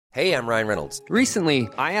Hey, I'm Ryan Reynolds. Recently,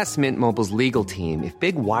 I asked Mint Mobile's legal team if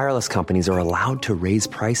big wireless companies are allowed to raise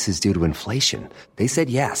prices due to inflation. They said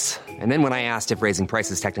yes. And then when I asked if raising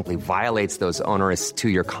prices technically violates those onerous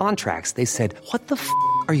two-year contracts, they said, "What the f***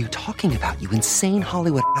 are you talking about, you insane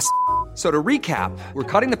Hollywood ass?" So to recap, we're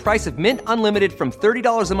cutting the price of Mint Unlimited from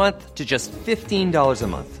 $30 a month to just $15 a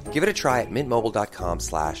month. Give it a try at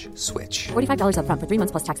mintmobile.com/switch. $45 up front for 3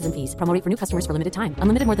 months plus taxes and fees. Promo rate for new customers for limited time.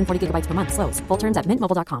 Unlimited more than 40 gigabytes per month. Slows full terms at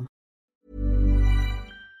mintmobile.com.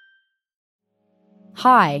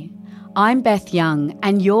 Hi, I'm Beth Young,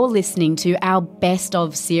 and you're listening to our Best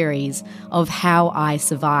Of series of How I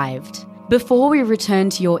Survived. Before we return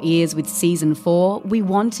to your ears with Season 4, we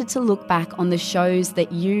wanted to look back on the shows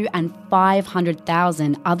that you and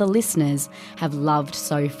 500,000 other listeners have loved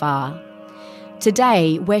so far.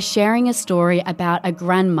 Today, we're sharing a story about a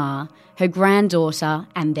grandma, her granddaughter,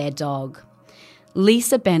 and their dog.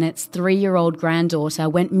 Lisa Bennett's 3-year-old granddaughter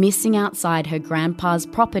went missing outside her grandpa's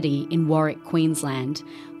property in Warwick, Queensland,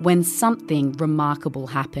 when something remarkable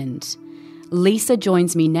happened. Lisa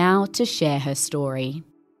joins me now to share her story.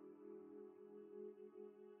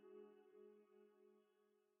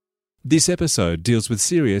 This episode deals with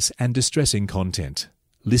serious and distressing content.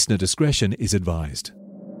 Listener discretion is advised.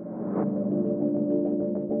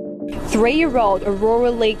 3-year-old Aurora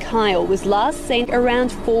Lee Kyle was last seen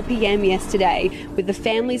around 4 p.m. yesterday with the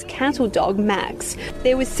family's cattle dog Max.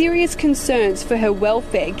 There were serious concerns for her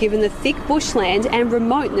welfare given the thick bushland and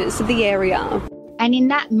remoteness of the area. And in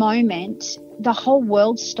that moment, the whole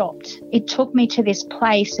world stopped. It took me to this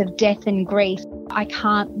place of death and grief. I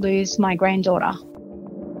can't lose my granddaughter.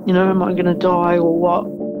 You know, am I going to die or what?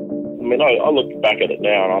 I mean, I look back at it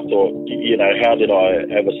now and I thought, how did I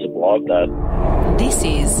ever survive that? This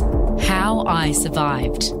is How I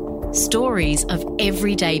Survived. Stories of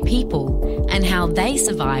everyday people and how they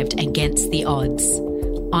survived against the odds.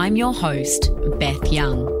 I'm your host, Beth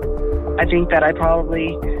Young. I think that I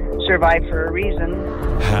probably survived for a reason.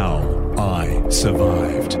 How I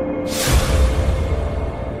Survived.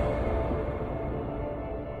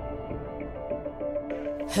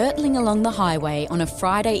 Hurtling along the highway on a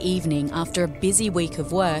Friday evening after a busy week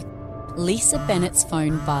of work, Lisa Bennett's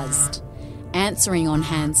phone buzzed. Answering on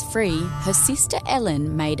hands-free, her sister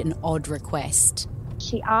Ellen made an odd request.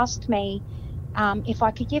 She asked me if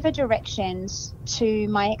I could give her directions to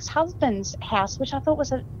my ex-husband's house, which I thought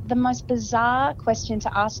was the most bizarre question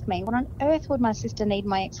to ask me. What on earth would my sister need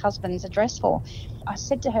my ex-husband's address for? I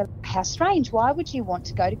said to her, how strange, why would you want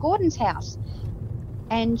to go to Gordon's house?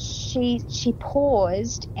 And she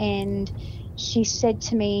paused and she said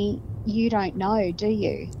to me, you don't know, do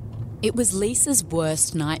you? It was Lisa's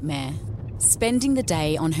worst nightmare. Spending the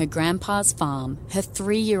day on her grandpa's farm, her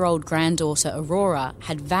 3-year-old granddaughter Aurora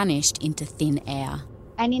had vanished into thin air.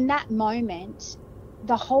 And in that moment,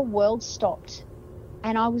 the whole world stopped.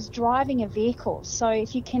 And I was driving a vehicle. So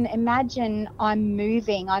if you can imagine, I'm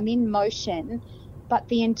moving, I'm in motion, but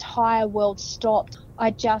the entire world stopped. I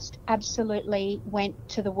just absolutely went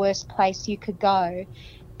to the worst place you could go,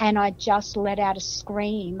 and I just let out a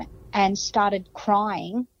scream and started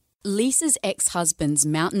crying. Lisa's ex-husband's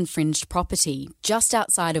mountain-fringed property just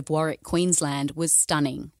outside of Warwick, Queensland was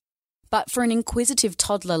stunning. But for an inquisitive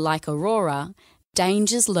toddler like Aurora,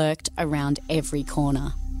 dangers lurked around every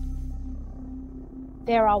corner.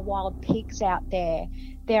 There are wild pigs out there.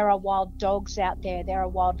 There are wild dogs out there. There are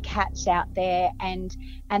wild cats out there. And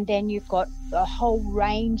then you've got a whole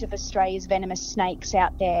range of Australia's venomous snakes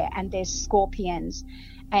out there, and there's scorpions.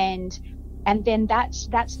 And then that's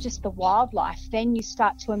just the wildlife. Then you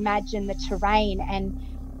start to imagine the terrain, and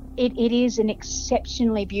it is an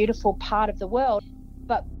exceptionally beautiful part of the world.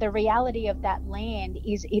 But the reality of that land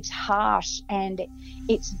is it's harsh and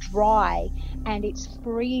it's dry and it's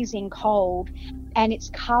freezing cold and it's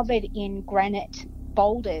covered in granite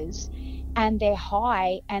boulders, and they're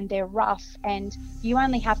high and they're rough, and you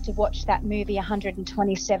only have to watch that movie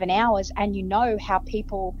 127 hours and you know how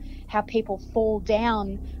people fall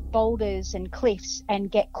down boulders and cliffs and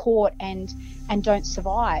get caught and don't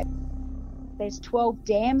survive. There's 12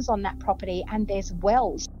 dams on that property, and there's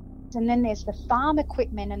wells, and then there's the farm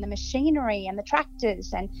equipment and the machinery and the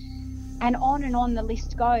tractors, and on the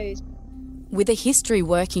list goes. With a history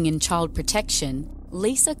working in child protection,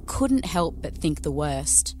 Lisa couldn't help but think the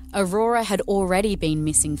worst. Aurora had already been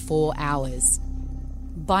missing 4 hours.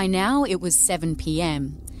 By now it was 7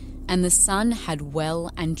 p.m, and the sun had well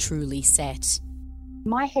and truly set.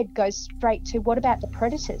 My head goes straight to, what about the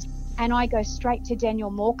predators? And I go straight to Daniel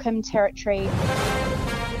Morecambe territory.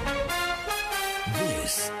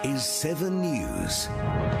 This is 7 News.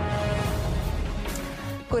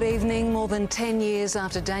 Good evening. More than 10 years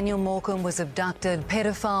after Daniel Morcombe was abducted,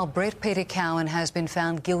 pedophile Brett Peter Cowan has been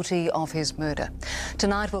found guilty of his murder.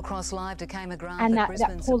 Tonight we'll cross live to Kay McGrath. And that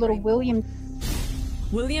poor little William.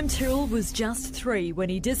 William Tyrrell was just 3 when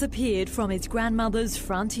he disappeared from his grandmother's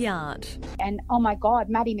front yard. And oh my God,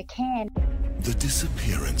 Maddie McCann. The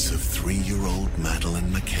disappearance of 3-year-old Madeleine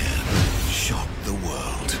McCann shocked the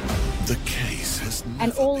world. The case has never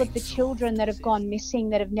and all of the children that have gone missing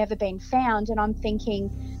that have never been found, and I'm thinking,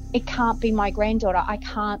 it can't be my granddaughter. I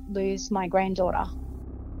can't lose my granddaughter.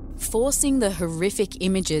 Forcing the horrific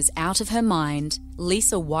images out of her mind,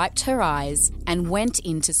 Lisa wiped her eyes and went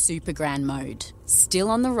into super gran mode.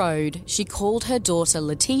 Still on the road, she called her daughter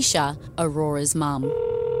Letitia, Aurora's mum.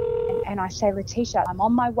 And I say, Letitia, I'm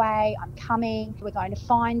on my way, I'm coming, we're going to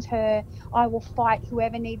find her, I will fight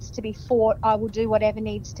whoever needs to be fought, I will do whatever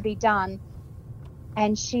needs to be done.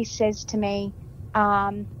 And she says to me,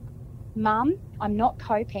 Mum, I'm not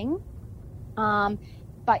coping,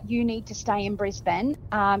 but you need to stay in Brisbane.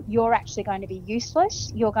 You're actually going to be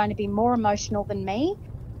useless, you're going to be more emotional than me.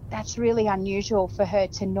 That's really unusual for her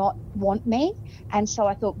to not want me. And so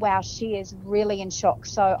I thought, wow, she is really in shock.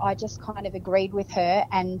 So I just kind of agreed with her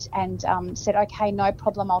and said, okay, no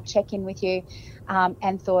problem, I'll check in with you.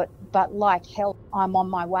 And thought, but like hell, I'm on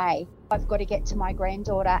my way. I've got to get to my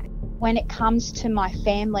granddaughter. When it comes to my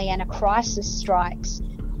family and a crisis strikes,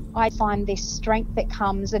 I find this strength that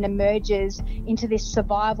comes and emerges into this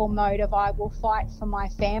survival mode of I will fight for my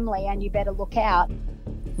family and you better look out.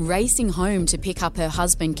 Racing home to pick up her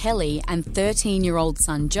husband Kelly and 13-year-old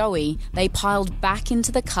son Joey, they piled back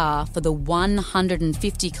into the car for the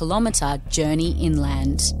 150-kilometre journey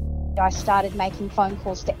inland. I started making phone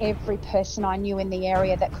calls to every person I knew in the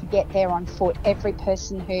area that could get there on foot, every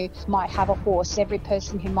person who might have a horse, every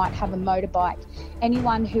person who might have a motorbike,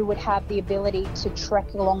 anyone who would have the ability to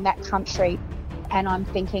trek along that country. And I'm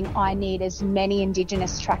thinking I need as many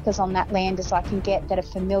Indigenous trackers on that land as I can get that are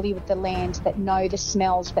familiar with the land, that know the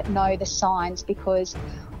smells, that know the signs, because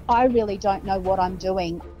I really don't know what I'm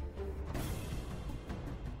doing.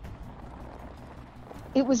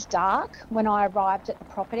 It was dark when I arrived at the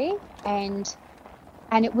property and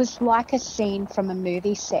it was like a scene from a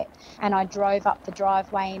movie set. And I drove up the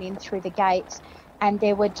driveway and in through the gates and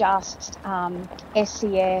there were just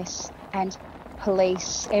SES and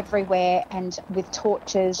police everywhere and with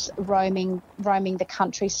torches roaming the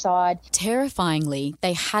countryside. Terrifyingly,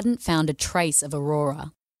 they hadn't found a trace of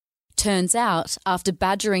Aurora. Turns out, after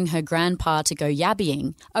badgering her grandpa to go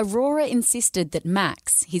yabbying, Aurora insisted that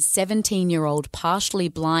Max, his 17-year-old partially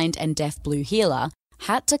blind and deaf blue heeler,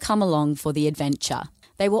 had to come along for the adventure.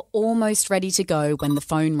 They were almost ready to go when the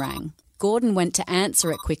phone rang. Gordon went to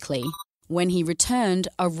answer it quickly. When he returned,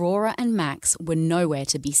 Aurora and Max were nowhere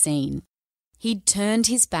to be seen. He'd turned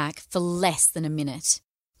his back for less than a minute.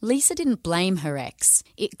 Lisa didn't blame her ex.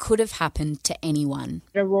 It could have happened to anyone.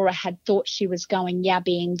 Aurora had thought she was going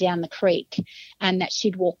yabbying down the creek and that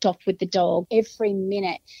she'd walked off with the dog. Every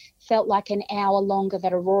minute felt like an hour longer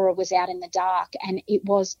that Aurora was out in the dark, and it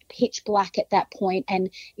was pitch black at that point and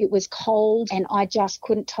it was cold and I just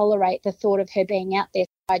couldn't tolerate the thought of her being out there.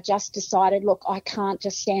 I just decided, look, I can't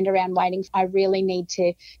just stand around waiting. I really need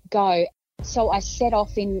to go. So I set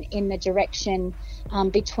off in the direction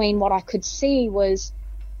between what I could see was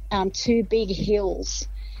 2 big hills.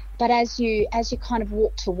 But as you kind of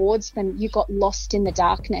walked towards them, you got lost in the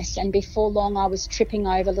darkness. And before long, I was tripping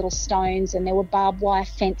over little stones and there were barbed wire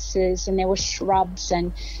fences and there were shrubs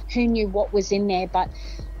and who knew what was in there. But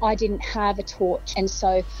I didn't have a torch. And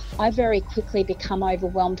so I very quickly become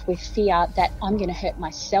overwhelmed with fear that I'm going to hurt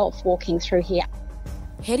myself walking through here.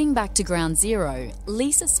 Heading back to Ground Zero,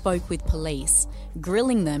 Lisa spoke with police,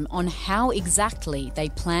 grilling them on how exactly they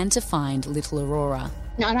plan to find little Aurora.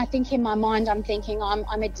 And I think in my mind, I'm thinking I'm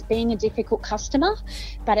being a difficult customer,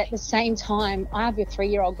 but at the same time, I have a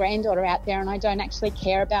 3-year-old granddaughter out there and I don't actually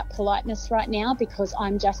care about politeness right now because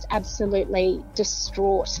I'm just absolutely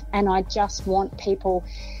distraught and I just want people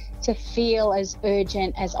to feel as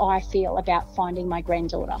urgent as I feel about finding my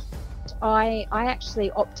granddaughter. I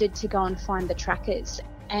actually opted to go and find the trackers,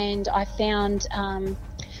 and I found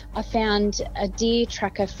a deer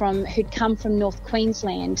tracker who'd come from North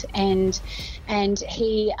Queensland, and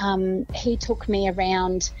he took me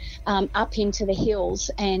around up into the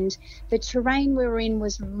hills, and the terrain we were in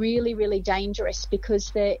was really, really dangerous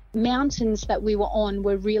because the mountains that we were on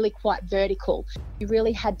were really quite vertical. You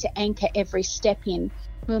really had to anchor every step in.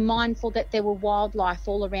 We were mindful that there were wildlife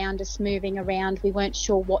all around us moving around. We weren't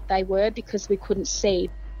sure what they were because we couldn't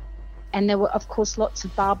see. And there were, of course, lots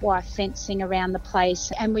of barbed wire fencing around the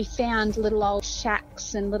place. And we found little old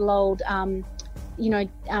shacks and little old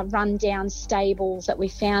run-down stables that we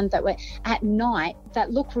found that were at night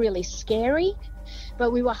that looked really scary.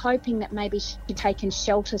 But we were hoping that maybe she'd taken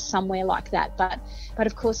shelter somewhere like that. But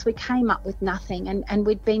of course, we came up with nothing, and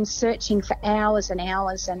we'd been searching for hours and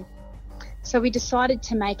hours. And so we decided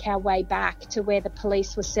to make our way back to where the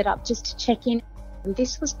police were set up just to check in. And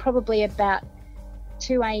this was probably about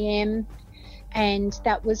 2 a.m. And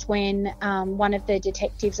that was when one of the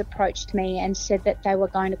detectives approached me and said that they were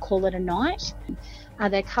going to call it a night.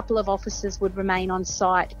 A couple of officers would remain on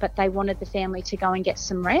site, but they wanted the family to go and get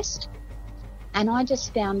some rest. And I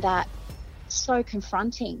just found that so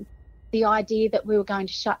confronting, the idea that we were going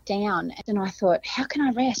to shut down. And I thought, how can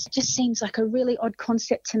I rest? It just seems like a really odd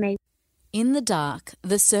concept to me. In the dark,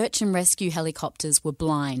 the search and rescue helicopters were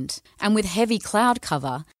blind, and with heavy cloud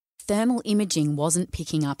cover, thermal imaging wasn't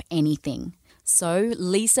picking up anything. So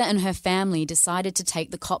Lisa and her family decided to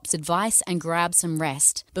take the cops' advice and grab some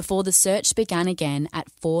rest before the search began again at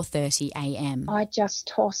 4:30 a.m. I just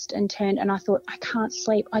tossed and turned, and I thought, I can't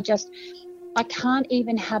sleep. I can't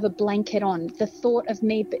even have a blanket on. The thought of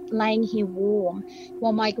me laying here warm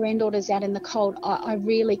while my granddaughter's out in the cold, I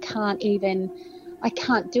really can't even, I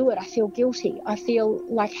can't do it. I feel guilty. I feel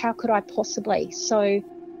like, how could I possibly? So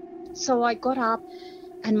I got up,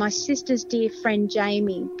 and my sister's dear friend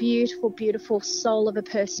Jamie, beautiful, beautiful soul of a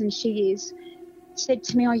person she is, said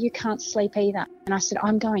to me, oh, you can't sleep either. And I said,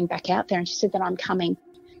 I'm going back out there. And she said that I'm coming.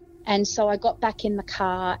 And so I got back in the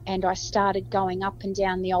car and I started going up and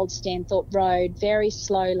down the old Stanthorpe Road very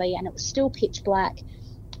slowly, and it was still pitch black.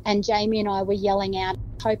 And Jamie and I were yelling out,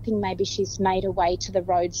 hoping maybe she's made her way to the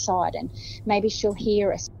roadside and maybe she'll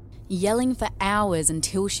hear us. Yelling for hours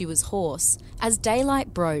until she was hoarse. As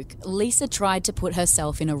daylight broke, Lisa tried to put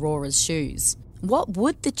herself in Aurora's shoes. What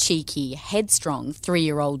would the cheeky, headstrong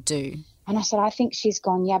 3-year-old do? And I said, I think she's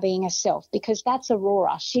gone yabbying herself, because that's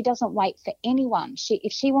Aurora. She doesn't wait for anyone.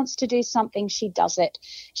 If she wants to do something, she does it.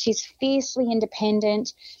 She's fiercely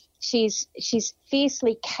independent. She's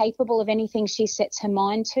fiercely capable of anything she sets her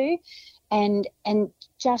mind to, and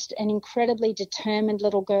just an incredibly determined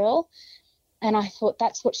little girl. And I thought,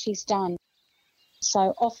 that's what she's done.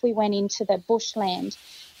 So off we went into the bushland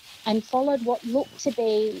and followed what looked to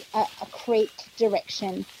be a creek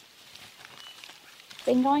direction.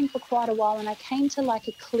 Been going for quite a while, and I came to like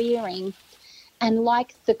a clearing, and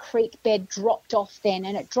like the creek bed dropped off then,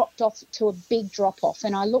 and it dropped off to a big drop off,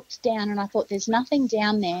 and I looked down and I thought, there's nothing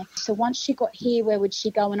down there. So once she got here, where would she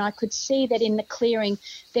go? And I could see that in the clearing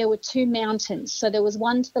there were 2 mountains. So there was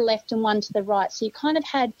one to the left and one to the right. So you kind of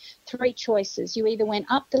had 3 choices. You either went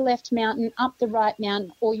up the left mountain, up the right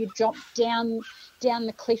mountain, or you dropped down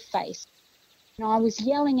the cliff face. And I was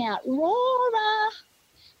yelling out, Rora,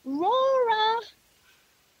 Rora.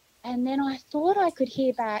 And then I thought I could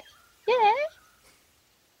hear back, yeah.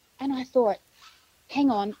 And I thought,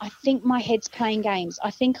 hang on, I think my head's playing games.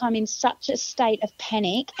 I think I'm in such a state of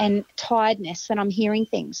panic and tiredness that I'm hearing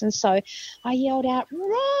things. And so I yelled out,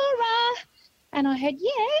 Rora. And I heard,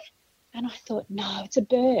 yeah. And I thought, no, it's a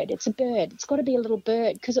bird. It's a bird. It's got to be a little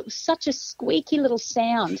bird, because it was such a squeaky little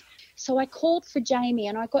sound. So I called for Jamie,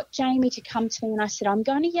 and I got Jamie to come to me, and I said, I'm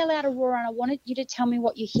going to yell out Aurora, and I wanted you to tell me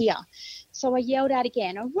what you hear. So I yelled out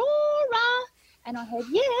again, Aurora. And I heard,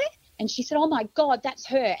 yeah. And she said, oh, my God, that's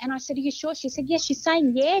her. And I said, are you sure? She said, yes, she's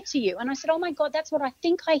saying yeah to you. And I said, oh, my God, that's what I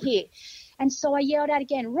think I hear. And so I yelled out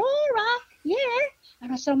again, Aurora, yeah.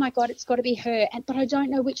 And I said, oh, my God, it's got to be her. But I don't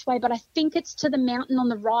know which way, but I think it's to the mountain on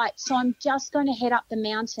the right. So I'm just going to head up the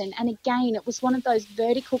mountain. And again, it was one of those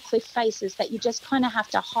vertical cliff faces that you just kind of have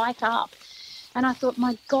to hike up. And I thought,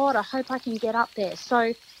 my God, I hope I can get up there.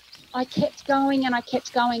 So I kept going and I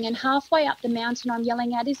kept going. And halfway up the mountain, I'm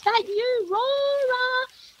yelling out, is that you, Rora?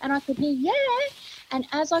 And I could hear, yeah. And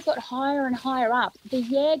as I got higher and higher up, the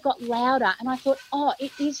yeah got louder. And I thought, oh,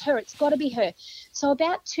 it is her. It's got to be her. So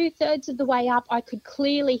about 2/3 of the way up, I could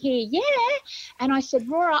clearly hear, yeah. And I said,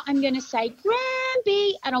 Rora, I'm going to say,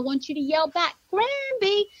 Granby. And I want you to yell back,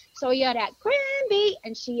 Granby. So I yelled out, Granby.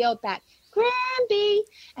 And she yelled back, Granby.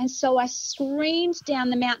 And so I screamed down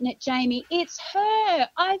the mountain at Jamie, it's her.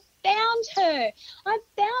 I found her. I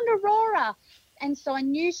found Aurora. And so I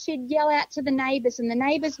knew she'd yell out to the neighbours, and the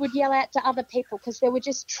neighbours would yell out to other people, because there were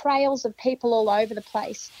just trails of people all over the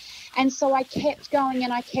place. And so I kept going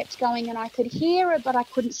and I kept going, and I could hear her, but I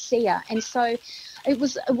couldn't see her. And so it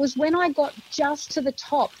was when I got just to the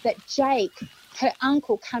top that Jake, her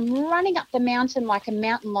uncle, came running up the mountain like a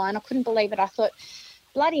mountain lion. I couldn't believe it. I thought,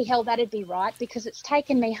 bloody hell, that'd be right, because it's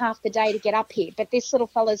taken me half the day to get up here, but this little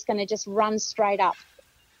fella's going to just run straight up.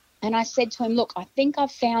 And I said to him, look, I think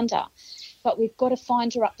I've found her. but we've got to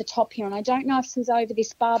find her up the top here. And I don't know if she's over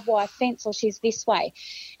this barbed wire fence or she's this way.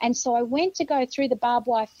 And so I went to go through the barbed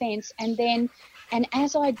wire fence, and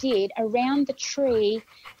as I did, around the tree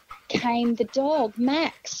came the dog,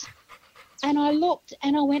 Max. And I looked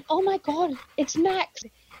and I went, oh, my God, it's Max.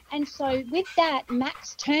 And so with that,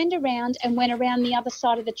 Max turned around and went around the other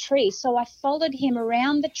side of the tree. So I followed him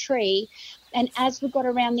around the tree, and as we got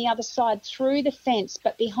around the other side, through the fence,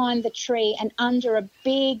 but behind the tree and under a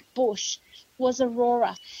big bush was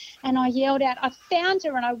Aurora. And I yelled out, I found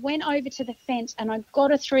her, and I went over to the fence and I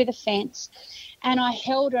got her through the fence and I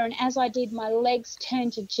held her. And as I did, my legs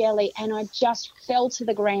turned to jelly and I just fell to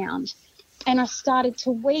the ground. And I started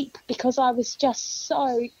to weep because I was just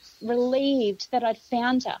so relieved that I'd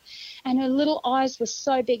found her. And her little eyes were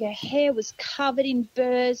so big. Her hair was covered in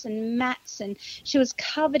burrs and mats, and she was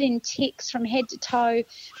covered in ticks from head to toe.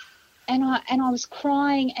 And I was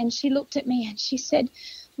crying, and she looked at me and she said,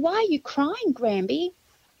 why are you crying, Granby?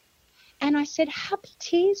 And I said, happy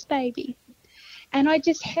tears, baby. And I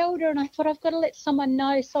just held her and I thought, I've got to let someone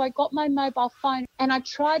know. So I got my mobile phone and I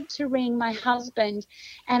tried to ring my husband,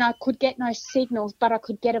 and I could get no signals, but I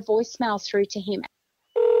could get a voicemail through to him.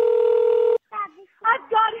 I've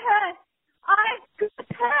got her. I've got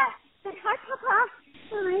her. Hi, Papa.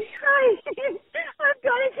 Hi. I've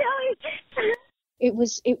got to tell you. It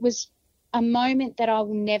was a moment that I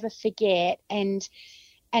will never forget, and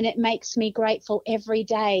it makes me grateful every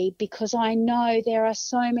day because I know there are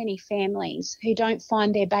so many families who don't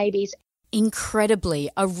find their babies. Incredibly,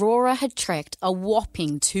 Aurora had trekked a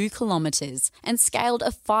whopping 2 kilometres and scaled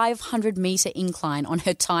a 500-metre incline on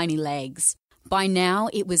her tiny legs. By now,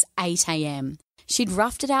 it was 8 a.m. She'd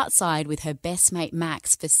roughed it outside with her best mate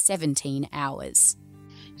Max for 17 hours.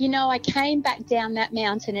 You know, I came back down that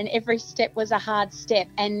mountain and every step was a hard step,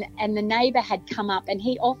 and the neighbour had come up and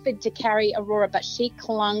he offered to carry Aurora, but she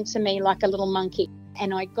clung to me like a little monkey.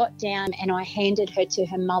 And I got down and I handed her to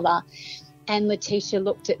her mother, and Letitia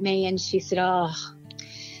looked at me and she said, oh,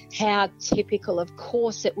 how typical. Of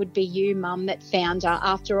course it would be you, Mum, that found her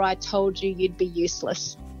after I told you you'd be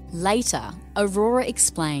useless. Later, Aurora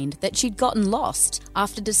explained that she'd gotten lost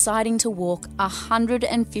after deciding to walk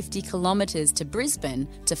 150 kilometres to Brisbane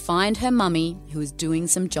to find her mummy, who was doing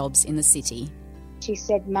some jobs in the city. She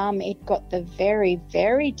said, Mum, it got the very,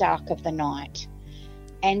 very dark of the night.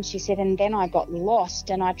 And she said, and then I got lost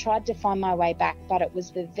and I tried to find my way back, but it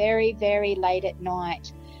was the very, very late at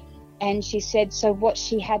night. And she said, so what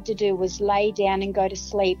she had to do was lay down and go to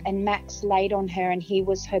sleep, and Max laid on her and he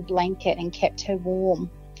was her blanket and kept her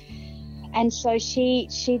warm. And so she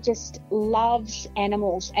just loves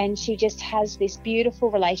animals, and she just has this beautiful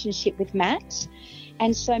relationship with Max.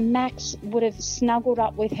 And so Max would have snuggled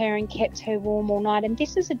up with her and kept her warm all night. And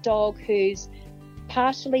this is a dog who's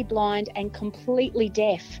partially blind and completely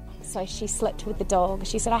deaf. So she slept with the dog.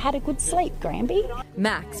 She said, I had a good sleep, Granby.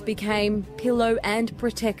 Max became pillow and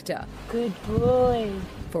protector. Good boy.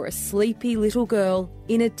 For a sleepy little girl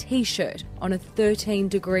in a T-shirt on a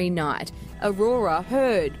 13-degree night. Aurora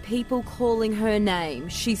heard people calling her name.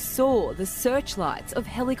 She saw the searchlights of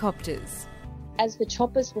helicopters. As the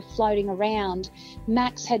choppers were floating around,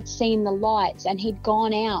 Max had seen the lights and he'd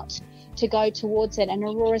gone out to go towards it. And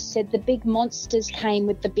Aurora said the big monsters came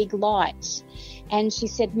with the big lights. And she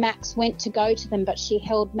said Max went to go to them, but she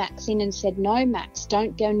held Max in and said, no, Max,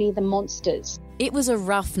 don't go near the monsters. It was a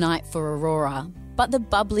rough night for Aurora, but the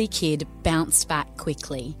bubbly kid bounced back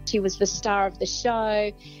quickly. She was the star of the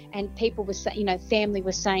show, and people were saying, family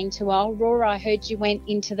was saying to her, Aurora, I heard you went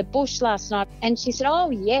into the bush last night. And she said, oh,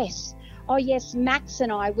 yes, Max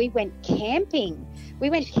and I, we went camping. We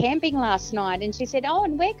went camping last night. And she said, oh,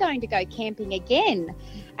 and we're going to go camping again.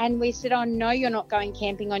 And we said, oh, no, you're not going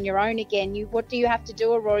camping on your own again. What do you have to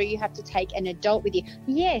do, Aurora? You have to take an adult with you.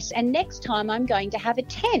 Yes, and next time I'm going to have a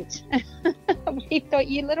tent. We thought,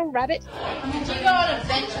 you little rabbit. Did you go on an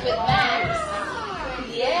adventure with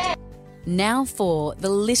Max? Yeah. Now 4, the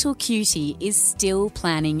little cutie is still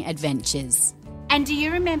planning adventures. And do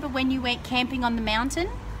you remember when you went camping on the mountain?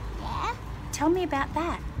 Yeah. Tell me about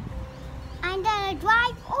that. I'm going to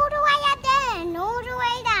drive all the way up there and all the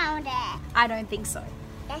way down there. I don't think so.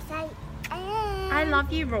 Yes, I am. I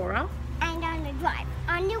love you, Aurora. I'm going to drive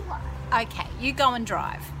on the water. Okay, you go and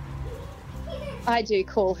drive. I do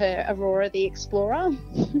call her Aurora the Explorer.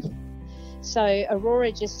 So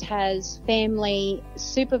Aurora just has family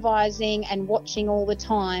supervising and watching all the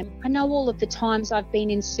time. I know all of the times I've been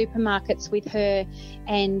in supermarkets with her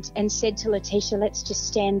and said to Letitia, let's just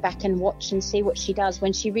stand back and watch and see what she does.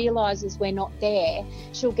 When she realises we're not there,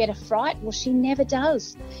 she'll get a fright. Well, she never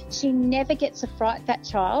does. She never gets a fright, that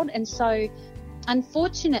child. And so,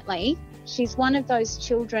 unfortunately, She's one of those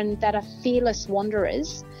children that are fearless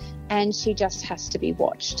wanderers, and she just has to be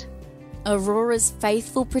watched. Aurora's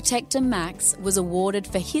faithful protector Max was awarded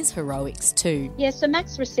for his heroics too. Yeah, so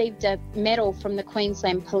Max received a medal from the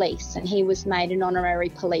Queensland Police and he was made an honorary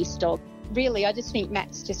police dog. Really, I just think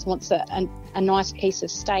Max just wants a nice piece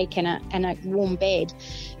of steak and a warm bed.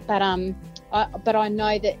 But I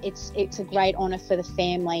know that it's a great honour for the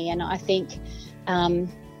family, and I think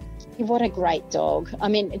what a great dog. I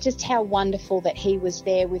mean, just how wonderful that he was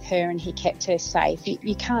there with her and he kept her safe.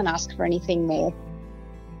 You can't ask for anything more.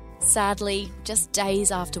 Sadly, just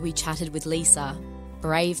days after we chatted with Lisa,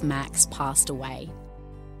 brave Max passed away.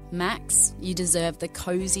 Max, you deserve the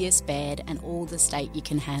cosiest bed and all the steak you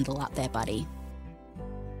can handle up there, buddy.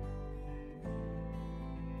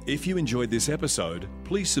 If you enjoyed this episode,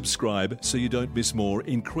 please subscribe so you don't miss more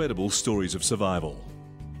incredible stories of survival.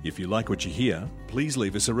 If you like what you hear, please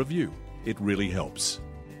leave us a review. It really helps.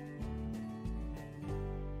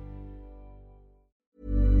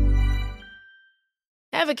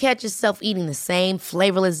 Ever catch yourself eating the same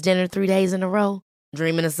flavorless dinner 3 days in a row?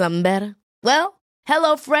 Dreaming of something better? Well,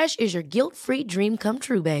 HelloFresh is your guilt-free dream come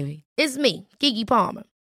true, baby. It's me, Keke Palmer.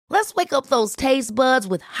 Let's wake up those taste buds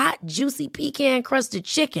with hot, juicy pecan-crusted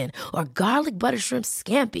chicken or garlic butter shrimp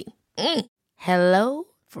scampi. Hello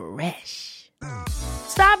Fresh.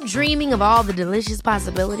 Stop dreaming of all the delicious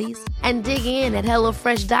possibilities and dig in at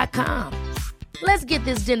HelloFresh.com. Let's get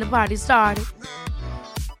this dinner party started.